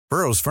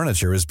Burrow's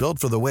furniture is built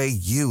for the way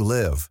you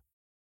live.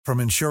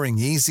 From ensuring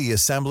easy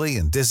assembly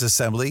and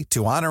disassembly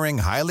to honoring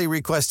highly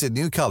requested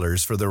new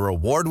colors for their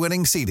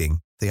award-winning seating,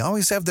 they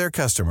always have their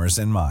customers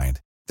in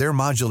mind. Their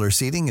modular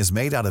seating is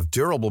made out of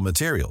durable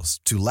materials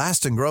to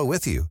last and grow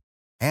with you.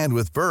 And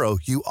with Burrow,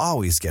 you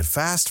always get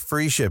fast,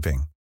 free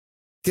shipping.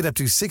 Get up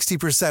to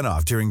 60%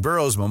 off during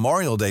Burrow's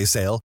Memorial Day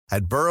sale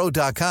at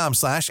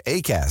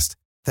burrow.com/ACAST.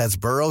 That's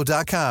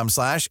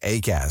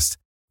burrow.com/ACAST.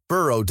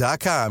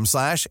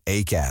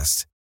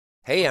 burrow.com/ACAST.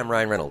 Hey, I'm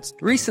Ryan Reynolds.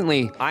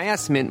 Recently, I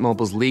asked Mint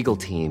Mobile's legal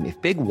team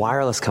if big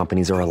wireless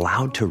companies are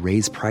allowed to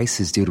raise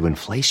prices due to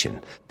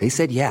inflation. They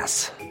said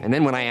yes. And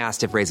then when I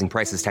asked if raising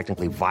prices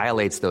technically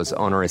violates those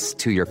onerous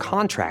two-year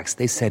contracts,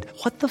 they said,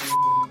 "What the f***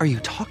 are you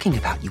talking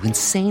about, you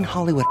insane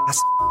Hollywood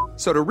ass?"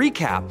 So to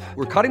recap,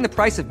 we're cutting the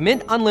price of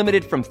Mint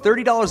Unlimited from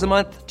 $30 a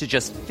month to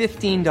just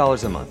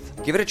 $15 a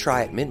month. Give it a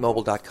try at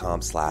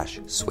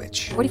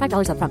mintmobile.com/switch.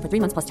 $45 up front for 3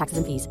 months plus taxes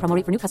and fees. Promo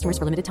rate for new customers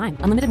for limited time.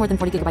 Unlimited more than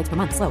 40 gigabytes per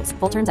month. Slows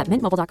full terms at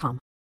mintmobile.com.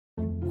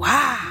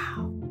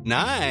 Wow.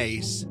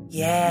 Nice.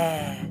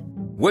 Yeah.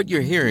 What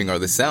you're hearing are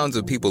the sounds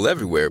of people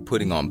everywhere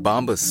putting on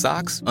Bombas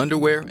socks,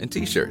 underwear, and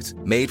T-shirts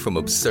made from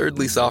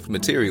absurdly soft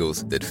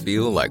materials that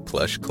feel like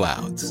plush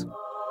clouds.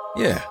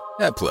 Yeah,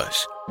 that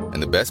plush.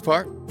 And the best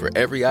part? For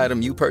every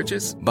item you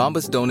purchase,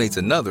 Bombas donates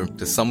another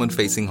to someone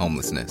facing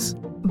homelessness.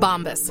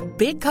 Bombas.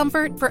 Big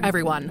comfort for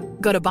everyone.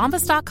 Go to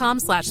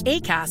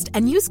bombas.com/ACAST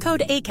and use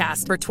code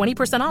ACAST for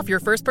 20% off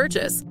your first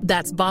purchase.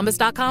 That's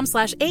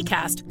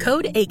bombas.com/ACAST.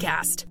 Code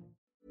ACAST.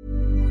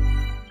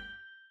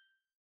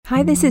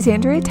 Hi, this is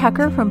Andrea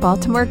Tucker from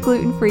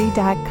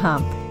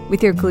BaltimoreGlutenFree.com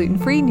with your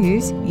gluten-free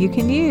news you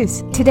can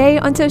use. Today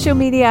on social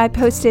media, I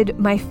posted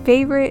my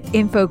favorite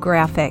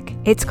infographic.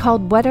 It's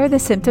called "What are the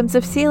symptoms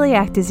of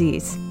celiac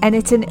disease?" And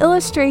it's an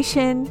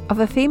illustration of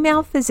a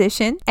female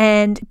physician,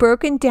 and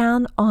broken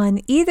down on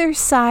either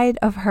side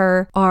of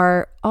her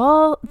are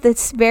all the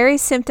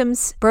various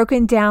symptoms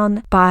broken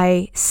down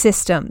by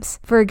systems.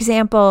 For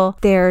example,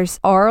 there's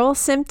oral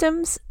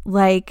symptoms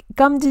like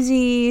gum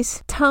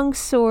disease, tongue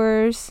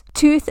sores,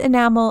 tooth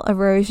enamel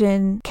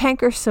erosion,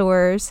 canker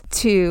sores,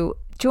 to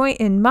joint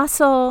and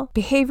muscle,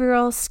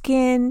 behavioral,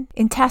 skin,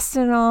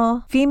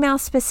 intestinal,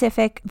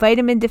 female-specific,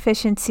 vitamin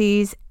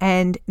deficiencies,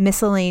 and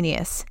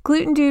miscellaneous.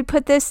 Gluten Dude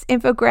put this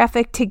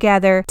infographic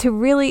together to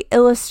really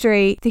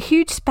illustrate the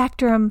huge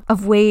spectrum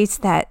of ways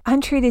that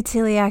untreated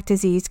celiac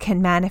disease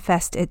can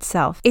manifest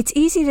itself. It's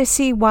easy to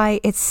see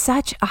why it's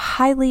such a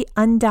highly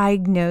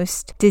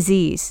undiagnosed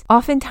disease.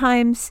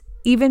 Oftentimes,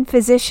 even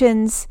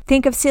physicians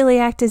think of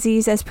celiac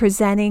disease as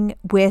presenting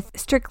with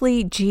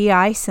strictly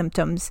GI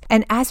symptoms.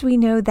 And as we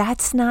know,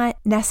 that's not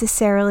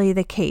necessarily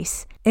the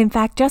case. In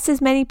fact, just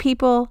as many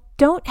people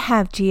don't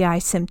have GI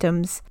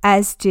symptoms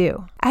as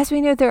do. As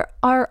we know, there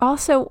are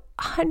also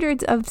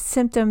hundreds of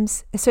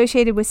symptoms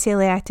associated with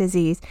celiac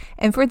disease.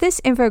 And for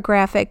this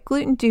infographic,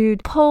 Gluten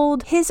Dude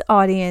polled his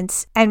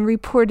audience and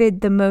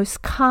reported the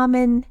most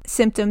common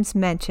symptoms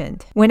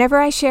mentioned. Whenever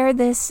I share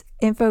this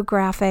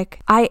infographic,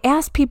 I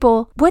asked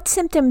people what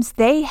symptoms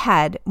they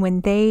had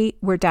when they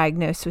were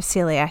diagnosed with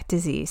celiac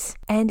disease.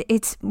 And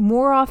it's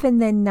more often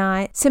than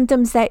not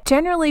symptoms that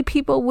generally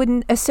people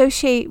wouldn't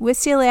associate with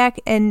celiac,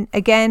 and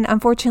again,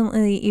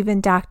 unfortunately,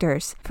 even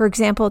doctors. For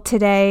example,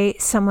 today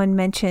someone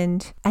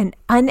mentioned an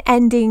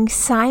unending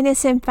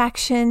sinus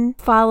infection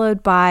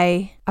followed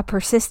by a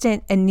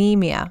persistent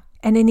anemia.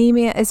 And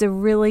anemia is a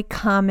really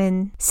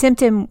common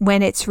symptom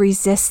when it's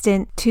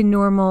resistant to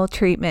normal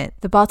treatment.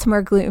 The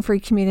Baltimore gluten-free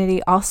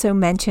community also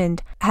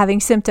mentioned having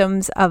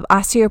symptoms of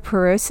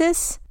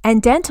osteoporosis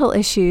and dental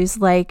issues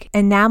like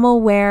enamel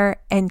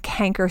wear and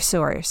canker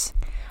sores.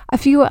 A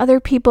few other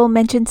people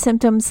mentioned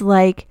symptoms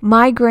like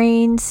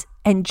migraines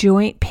and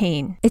joint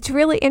pain. It's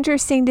really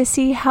interesting to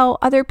see how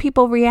other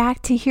people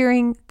react to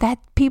hearing that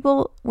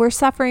people were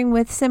suffering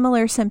with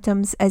similar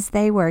symptoms as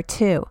they were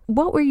too.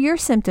 What were your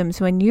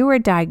symptoms when you were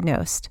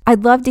diagnosed?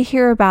 I'd love to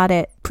hear about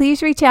it.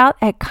 Please reach out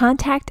at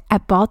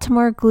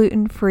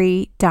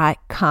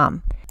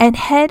contact@BaltimoreGlutenFree.com. And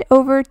head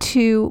over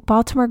to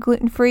Baltimore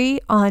Gluten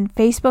Free on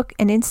Facebook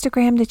and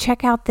Instagram to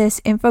check out this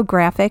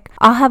infographic.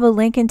 I'll have a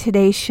link in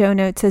today's show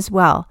notes as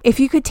well. If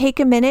you could take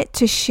a minute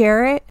to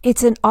share it,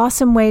 it's an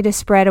awesome way to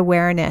spread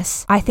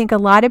awareness. I think a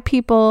lot of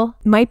people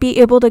might be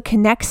able to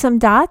connect some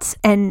dots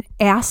and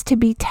ask to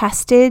be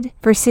tested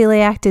for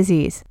celiac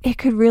disease. It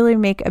could really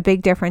make a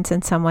big difference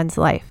in someone's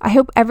life. I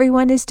hope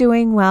everyone is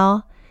doing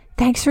well.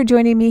 Thanks for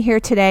joining me here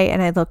today,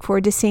 and I look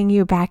forward to seeing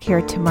you back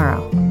here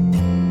tomorrow.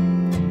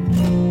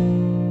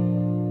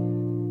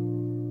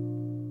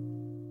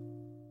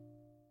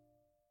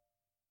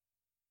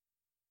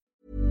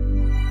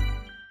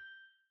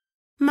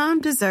 Mom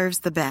deserves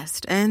the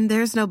best, and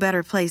there's no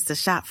better place to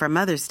shop for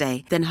Mother's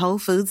Day than Whole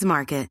Foods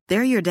Market.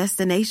 They're your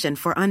destination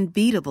for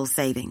unbeatable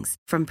savings,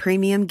 from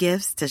premium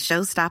gifts to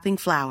show-stopping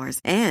flowers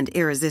and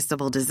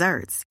irresistible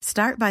desserts.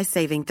 Start by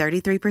saving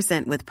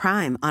 33% with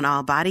Prime on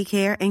all body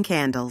care and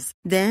candles.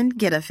 Then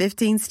get a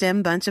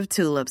 15-stem bunch of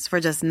tulips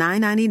for just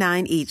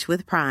 $9.99 each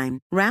with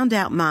Prime. Round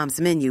out Mom's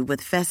menu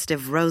with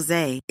festive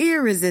rosé,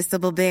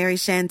 irresistible berry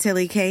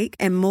chantilly cake,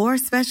 and more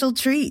special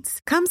treats.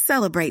 Come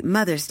celebrate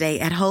Mother's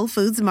Day at Whole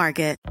Foods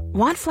Market.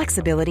 Want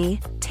flexibility?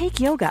 Take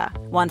yoga.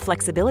 Want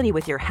flexibility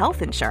with your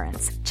health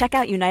insurance? Check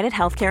out United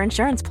Healthcare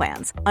Insurance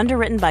Plans.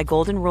 Underwritten by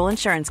Golden Rule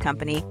Insurance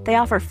Company, they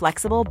offer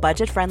flexible,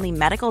 budget-friendly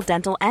medical,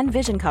 dental, and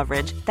vision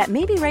coverage that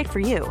may be right for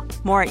you.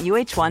 More at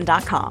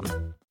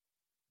UH1.com.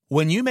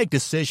 When you make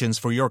decisions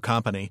for your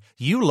company,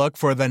 you look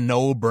for the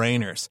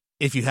no-brainers.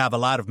 If you have a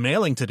lot of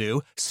mailing to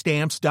do,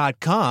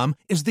 Stamps.com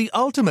is the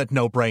ultimate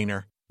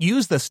no-brainer.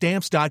 Use the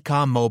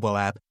Stamps.com mobile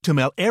app to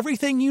mail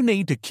everything you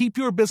need to keep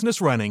your business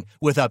running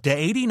with up to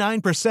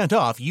 89%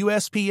 off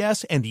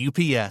USPS and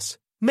UPS.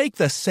 Make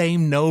the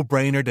same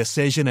no-brainer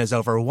decision as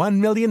over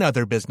 1 million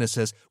other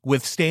businesses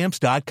with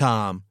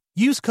Stamps.com.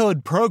 Use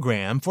code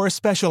PROGRAM for a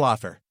special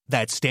offer.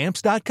 That's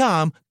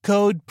Stamps.com,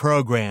 code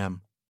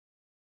PROGRAM.